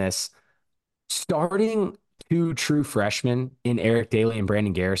take on this. Starting two true freshmen in Eric Daly and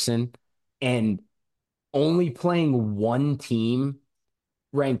Brandon Garrison, and only playing one team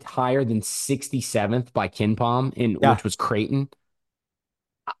ranked higher than 67th by Ken Palm, in Yeah. which was Creighton.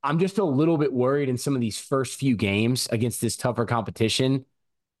 I'm just a little bit worried in some of these first few games against this tougher competition.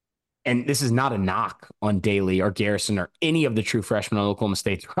 And this is not a knock on Daly or Garrison or any of the true freshmen on Oklahoma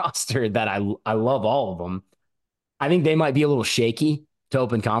State's roster that I love all of them. I think they might be a little shaky to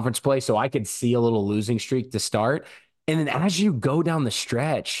open conference play. So I could see a little losing streak to start. And then as you go down the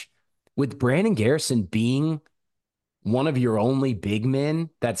stretch, with Brandon Garrison being one of your only big men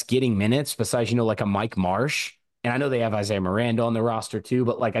that's getting minutes, besides, like a Mike Marsh. And I know they have Isaiah Miranda on the roster too,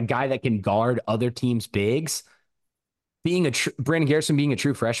 but like a guy that can guard other teams' bigs, Brandon Garrison being a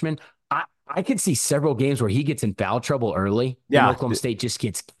true freshman, I could see several games where he gets in foul trouble early and Yeah. Oklahoma State just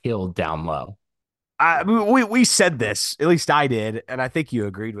gets killed down low. We said this, at least I did, and I think you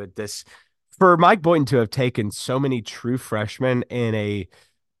agreed with this. For Mike Boynton to have taken so many true freshmen in a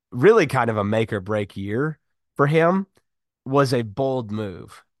really kind of a make or break year for him, was a bold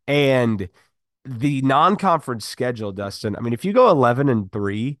move. And the non-conference schedule, Dustin, I mean, if you go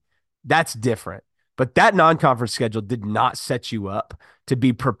 11-3, that's different. But that non-conference schedule did not set you up to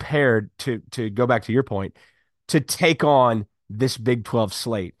be prepared to go back to your point, to take on this Big 12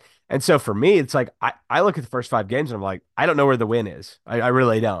 slate. And so for me, it's like I look at the first 5 games and I'm like, I don't know where the win is. I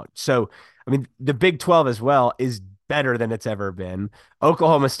really don't. So, I mean, the Big 12 as well is better than it's ever been.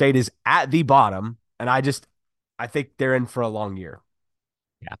 Oklahoma State is at the bottom, and I think they're in for a long year.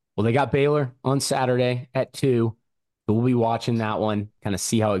 Yeah. Well, they got Baylor on Saturday at 2. So we'll be watching that one, kind of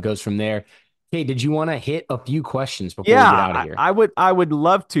see how it goes from there. Hey, did you want to hit a few questions before we get Yeah, out of here? I would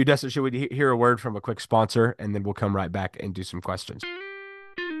love to. Dustin, should we hear a word from a quick sponsor, and then we'll come right back and do some questions.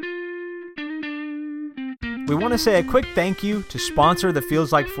 We want to say a quick thank you to sponsor the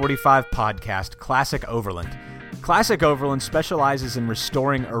Feels Like 45 podcast, Classic Overland. Classic Overland specializes in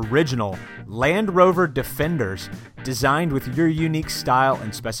restoring original Land Rover Defenders designed with your unique style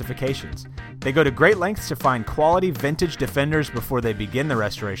and specifications. They go to great lengths to find quality vintage Defenders before they begin the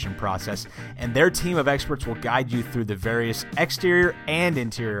restoration process, and their team of experts will guide you through the various exterior and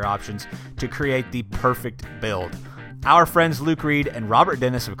interior options to create the perfect build. Our friends Luke Reed and Robert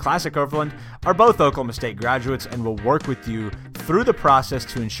Dennis of Classic Overland are both Oklahoma State graduates and will work with you through the process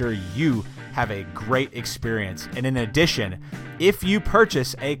to ensure you have a great experience. And in addition, if you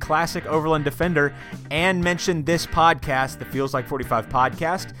purchase a Classic Overland Defender and mention this podcast, the Feels Like 45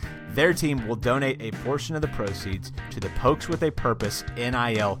 podcast, their team will donate a portion of the proceeds to the Pokes with a Purpose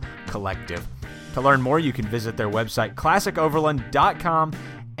NIL Collective. To learn more, you can visit their website, classicoverland.com,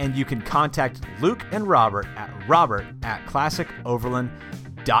 and you can contact Luke and Robert at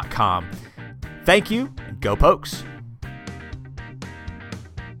classicoverland.com. Thank you, and go Pokes.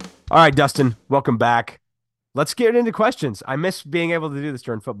 All right, Dustin, welcome back. Let's get into questions. I miss being able to do this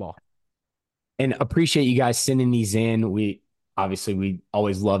during football. And appreciate you guys sending these in. We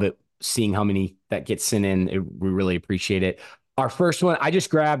always love it, seeing how many that get sent in. We really appreciate it. Our first one, I just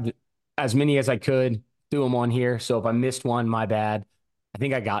grabbed as many as I could, threw them on here. So if I missed one, my bad. I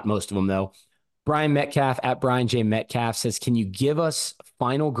think I got most of them, though. Brian Metcalf at Brian J. Metcalf says, can you give us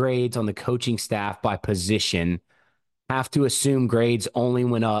final grades on the coaching staff by position? Have to assume grades only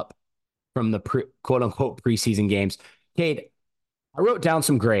went up from the quote-unquote preseason games. Kate, I wrote down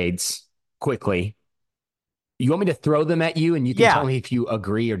some grades quickly. You want me to throw them at you, and you can tell me if you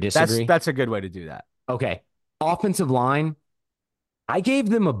agree or disagree? That's a good way to do that. Okay. Offensive line, I gave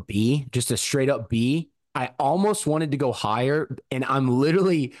them a B, just a straight-up B. I almost wanted to go higher, and I'm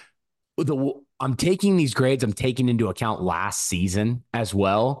taking these grades, I'm taking into account last season as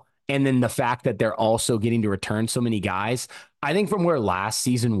well, and then the fact that they're also getting to return so many guys. I think from where last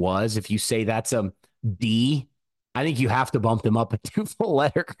season was, if you say that's a D, I think you have to bump them up a 2 full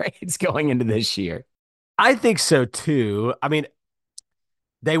letter grades going into this year. I think so too. I mean,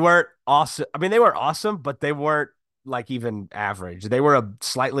 they weren't awesome. I mean, they were awesome, but they weren't like even average. They were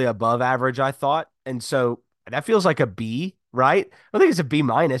slightly above average, I thought. And so that feels like a B, right? I don't think it's a B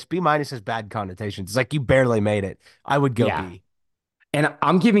minus. B minus has bad connotations. It's like you barely made it. I would go B. And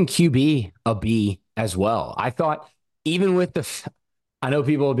I'm giving QB a B as well. I thought even with I know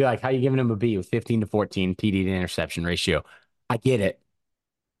people will be like, how are you giving him a B with 15 to 14 TD to interception ratio? I get it.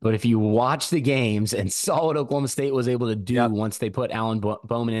 But if you watch the games and saw what Oklahoma State was able to do once they put Alan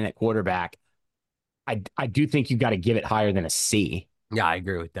Bowman in at quarterback, I do think you got to give it higher than a C. Yeah, I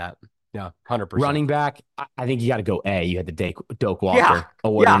agree with that. Yeah, 100%. Running back, I think you got to go A. You had the Doak Walker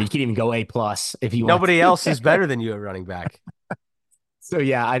award. Yeah. You can even go A+ if you want. Nobody else is better than you at running back. So,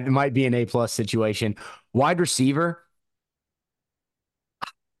 yeah, it might be an A+ situation. Wide receiver,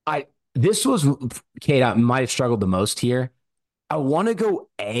 this was, Kate, I might have struggled the most here. I want to go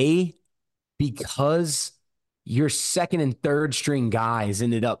A because your second and third string guys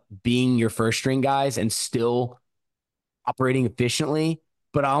ended up being your first string guys and still operating efficiently.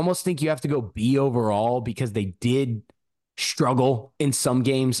 But I almost think you have to go B overall because they did struggle in some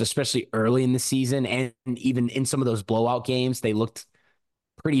games, especially early in the season. And even in some of those blowout games, they looked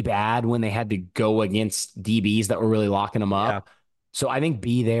pretty bad when they had to go against DBs that were really locking them up. Yeah. So I think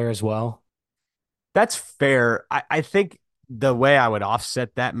B there as well. That's fair. I think the way I would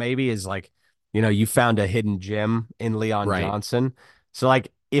offset that maybe is like, you found a hidden gem in Leon Johnson. So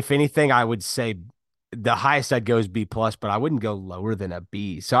like, if anything, I would say the highest I'd go is B+, but I wouldn't go lower than a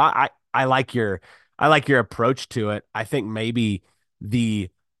B. So I like your approach to it. I think maybe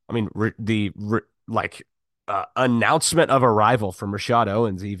announcement of arrival from Rashad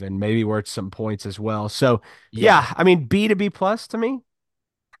Owens even maybe worth some points as well. So yeah, I mean, B to B+ to me.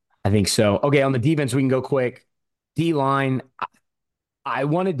 I think so. Okay, on the defense, we can go quick. D-line, I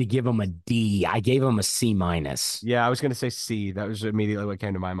wanted to give him a D. I gave him a C minus. Yeah, I was gonna say C. That was immediately what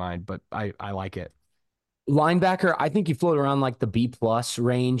came to my mind, but I like it. Linebacker, I think you float around like the B plus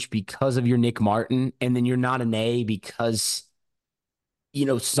range because of your Nick Martin, and then you're not an A because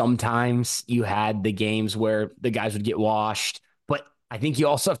sometimes you had the games where the guys would get washed, but I think you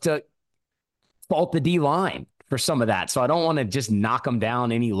also have to fault the D line for some of that. So I don't want to just knock them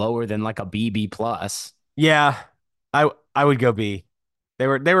down any lower than like a B plus. Yeah, I would go B. They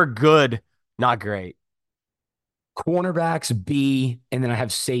were good, not great. Cornerbacks B, and then I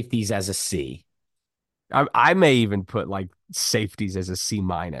have safeties as a C. I may even put like safeties as a C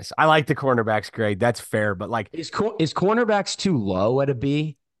minus. I like the cornerbacks grade. That's fair, but like Is cornerbacks too low at a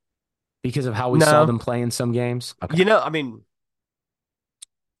B because of how we saw no, them play in some games? Okay. I mean,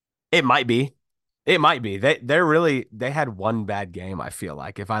 it might be. It might be. They had one bad game, I feel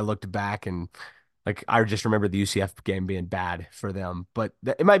like. If I looked back and like I just remember the UCF game being bad for them, but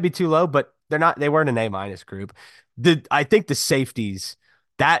it might be too low, but they weren't an A minus group. I think the safeties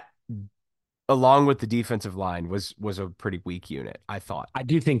that along with the defensive line was a pretty weak unit, I thought. I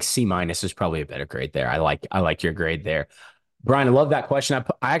do think C minus is probably a better grade there. I like your grade there. Brian, I love that question.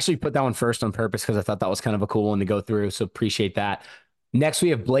 I actually put that one first on purpose because I thought that was kind of a cool one to go through. So appreciate that. Next, we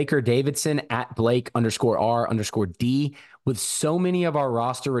have Blaker Davidson at Blake_R_D. With so many of our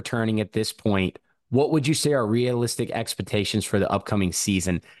roster returning at this point, what would you say are realistic expectations for the upcoming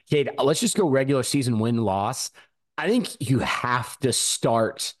season? Kate, let's just go regular season win-loss. I think you have to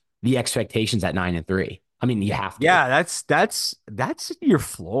start the expectations at 9-3. I mean, you have to. Yeah, that's your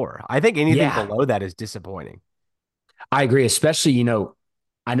floor. I think anything Yeah, below that is disappointing. I agree. Especially,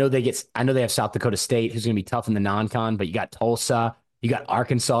 I know they have South Dakota State, who's going to be tough in the non-con, but you got Tulsa, you got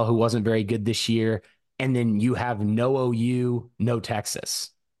Arkansas, who wasn't very good this year, and then you have no OU, no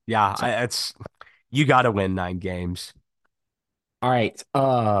Texas. Yeah, So, it's you got to win 9 games. all right.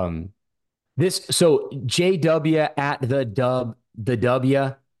 So JW at the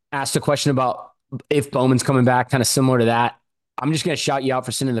W asked a question about if Bowman's coming back, kind of similar to that. I'm just going to shout you out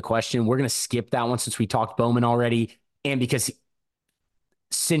for sending the question. We're going to skip that one since we talked Bowman already, and because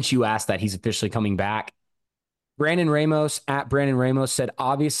since you asked that, he's officially coming back. Brandon Ramos at Brandon Ramos said,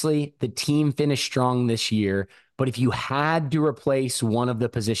 obviously, the team finished strong this year, but if you had to replace one of the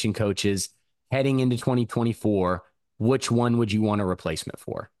position coaches heading into 2024, which one would you want a replacement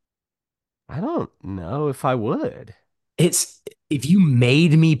for? I don't know if I would. It's if you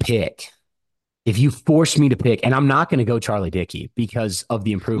made me pick, if you forced me to pick, and I'm not going to go Charlie Dickey because of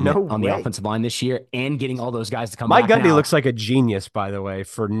the No improvement on the way. offensive line this year and getting all those guys to come Mike back Gundy now. looks like a genius, by the way,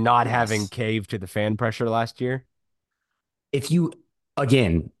 for not having Yes. caved to the fan pressure last year. If you,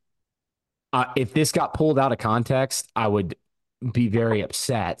 again, if this got pulled out of context, I would be very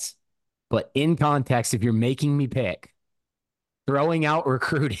upset. But in context, if you're making me pick, throwing out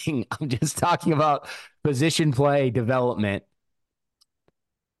recruiting, I'm just talking about position play development.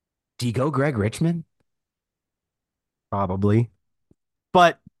 Do you go Greg Richmond? Probably.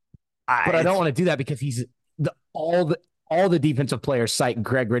 But But I don't it's want to do that because he's all the defensive players cite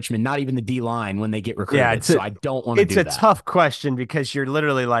Greg Richmond, not even the D line when they get yeah, recruited. So I don't want to it's do a that. tough question because you're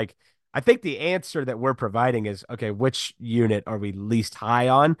literally like, I think the answer that we're providing is okay, which unit are we least high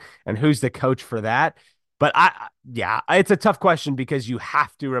on and who's the coach for that? But yeah, it's a tough question because you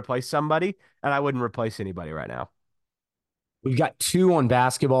have to replace somebody, and I wouldn't replace anybody right now. We've got two on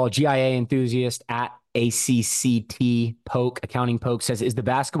basketball. GIA enthusiast at ACCT Poke, accounting Poke says, is the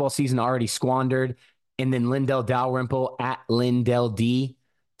basketball season already squandered? And then Lindell Dalrymple at Lindell D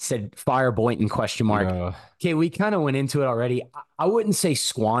said, fire Boynton question mark. Uh, Okay, we kind of went into it already. I wouldn't say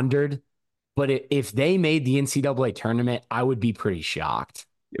squandered, but if they made the NCAA tournament, I would be pretty shocked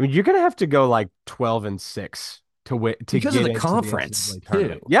I mean, you're gonna have to go like 12-6 to win to because of get the into the conference NCAA too,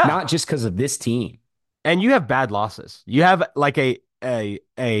 tournament. Yeah, not just because of this team. and you have bad losses. You have like a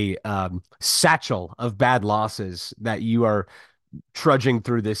satchel of bad losses that you are trudging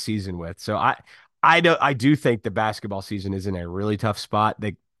through this season with. So I do think the basketball season is in a really tough spot.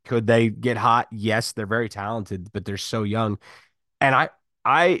 They get hot? Yes, they're very talented, but they're so young. And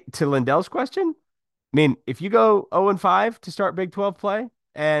I to Lindell's question, I mean, if you go 0-5 to start Big 12 play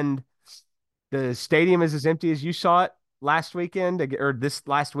and the stadium is as empty as you saw it last weekend or this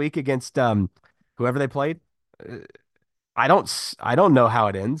last week against whoever they played, uh, I don't know how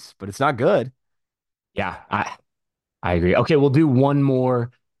it ends, but it's not good. Yeah, I agree. Okay, we'll do one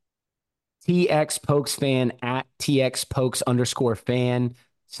more. TX Pokes fan at TX Pokes_fan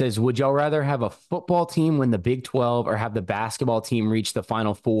says, would y'all rather have a football team win the Big 12 or have the basketball team reach the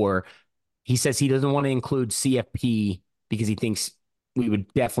Final Four? He says he doesn't want to include CFP because he thinks we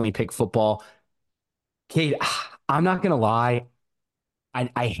would definitely pick football. Kate, I'm not going to lie.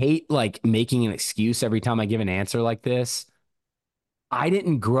 I hate like making an excuse every time I give an answer like this. I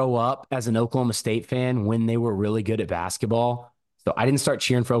didn't grow up as an Oklahoma State fan when they were really good at basketball. So I didn't start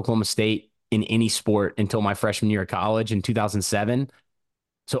cheering for Oklahoma State in any sport until my freshman year of college in 2007.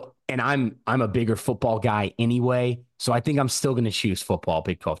 So, and I'm a bigger football guy anyway. So I think I'm still going to choose football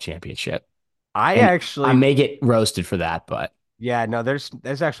Big 12 championship. I And I actually may get roasted for that, but Yeah, no, there's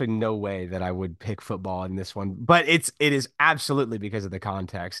actually no way that I would pick football in this one, but it is absolutely because of the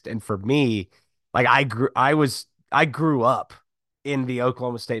context. And for me, like I grew up in the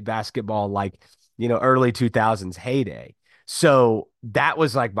Oklahoma State basketball early 2000s heyday. So that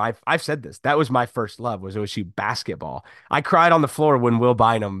was like I've said this, that was my first love was OSU basketball. I cried on the floor when Will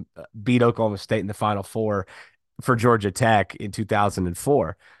Bynum beat Oklahoma State in the Final Four for Georgia Tech in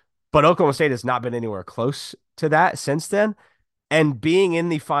 2004. But Oklahoma State has not been anywhere close to that since then. And being in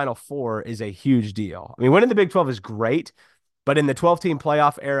the Final Four is a huge deal. I mean, winning the Big 12 is great, but in the 12-team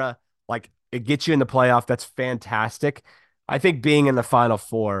playoff era, like it gets you in the playoff. That's fantastic. I think being in the Final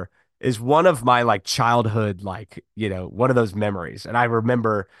Four is one of my like childhood, one of those memories. And I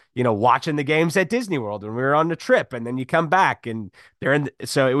remember, watching the games at Disney World when we were on the trip, and then you come back and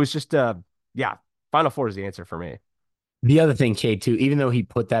so it was just, yeah, Final Four is the answer for me. the other thing, K, too, even though he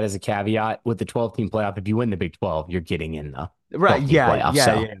put that as a caveat with the 12-team playoff, if you win the Big 12, you're getting in the Right. 12-team Yeah. playoff. Yeah.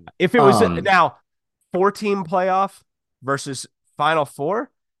 So, Yeah. If it was um, now 4-team playoff versus Final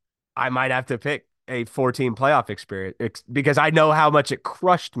Four, I might have to pick a 4-team playoff experience because I know how much it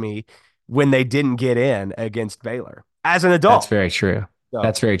crushed me when they didn't get in against Baylor as an that's adult. very true. So,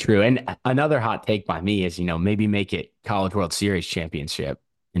 That's very true. And another hot take by me is, maybe make it College World Series championship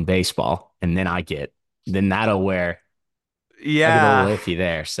in baseball. And then that'll where I get a little yeah. iffy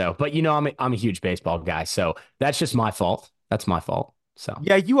there. So, but I'm a huge baseball guy. So that's just my fault. That's my fault. So,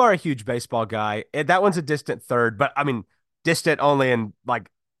 Yeah, you are a huge baseball guy. That one's a distant third, but I mean, distant only in like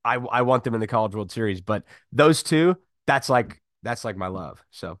I want them in the College World Series, but those two, that's like my love.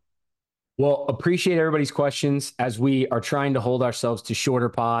 So, well, appreciate everybody's questions as we are trying to hold ourselves to shorter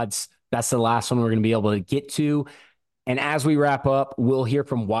pods. That's the last one we're going to be able to get to. And as we wrap up, we'll hear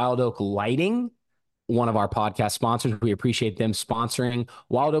from Wild Oak Lighting, one of our podcast sponsors. We appreciate them sponsoring.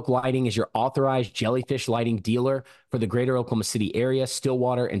 Wild Oak Lighting is your authorized jellyfish lighting dealer for the greater Oklahoma City area,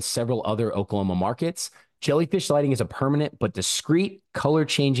 Stillwater, and several other Oklahoma markets. Jellyfish lighting is a permanent but discreet color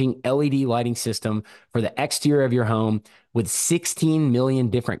changing LED lighting system for the exterior of your home with 16 million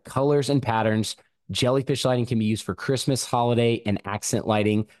different colors and patterns. Jellyfish lighting can be used for Christmas, holiday, and accent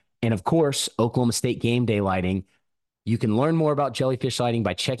lighting. And of course, Oklahoma State game day lighting. You can learn more about jellyfish lighting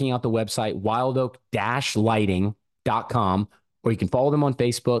by checking out the website wildoak-lighting.com, or you can follow them on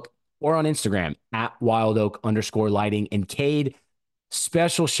Facebook or on Instagram at wildoak_lighting. And Cade,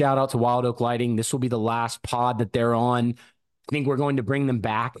 special shout out to Wild Oak Lighting. This will be the last pod that they're on. I think we're going to bring them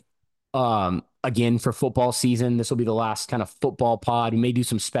back again for football season. This will be the last kind of football pod. We may do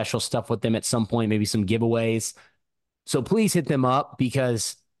some special stuff with them at some point, maybe some giveaways. So please hit them up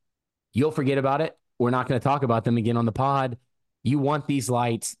because you'll forget about it. We're not going to talk about them again on the pod. You want these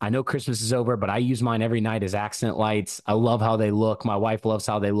lights. I know Christmas is over, but I use mine every night as accent lights. I love how they look. My wife loves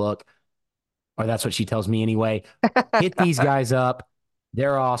how they look, or that's what she tells me anyway. Hit these guys up.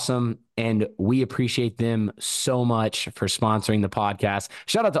 They're awesome, and we appreciate them so much for sponsoring the podcast.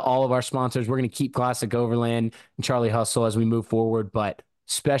 Shout out to all of our sponsors. We're going to keep Classic Overland and Charlie Hustle as we move forward, but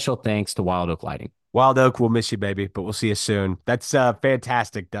special thanks to Wild Oak Lighting. Wild Oak, we'll miss you, baby, but we'll see you soon. That's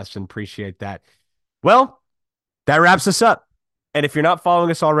fantastic, Dustin. Appreciate that. Well, that wraps us up. And if you're not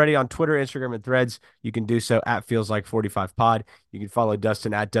following us already on Twitter, Instagram, and Threads, you can do so at Feels Like 45 Pod. You can follow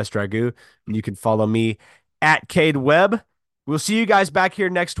Dustin at Dust Ragu, and you can follow me at Cade Webb. We'll see you guys back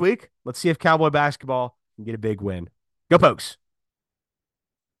here next week. Let's see if Cowboy basketball can get a big win. Go Pokes.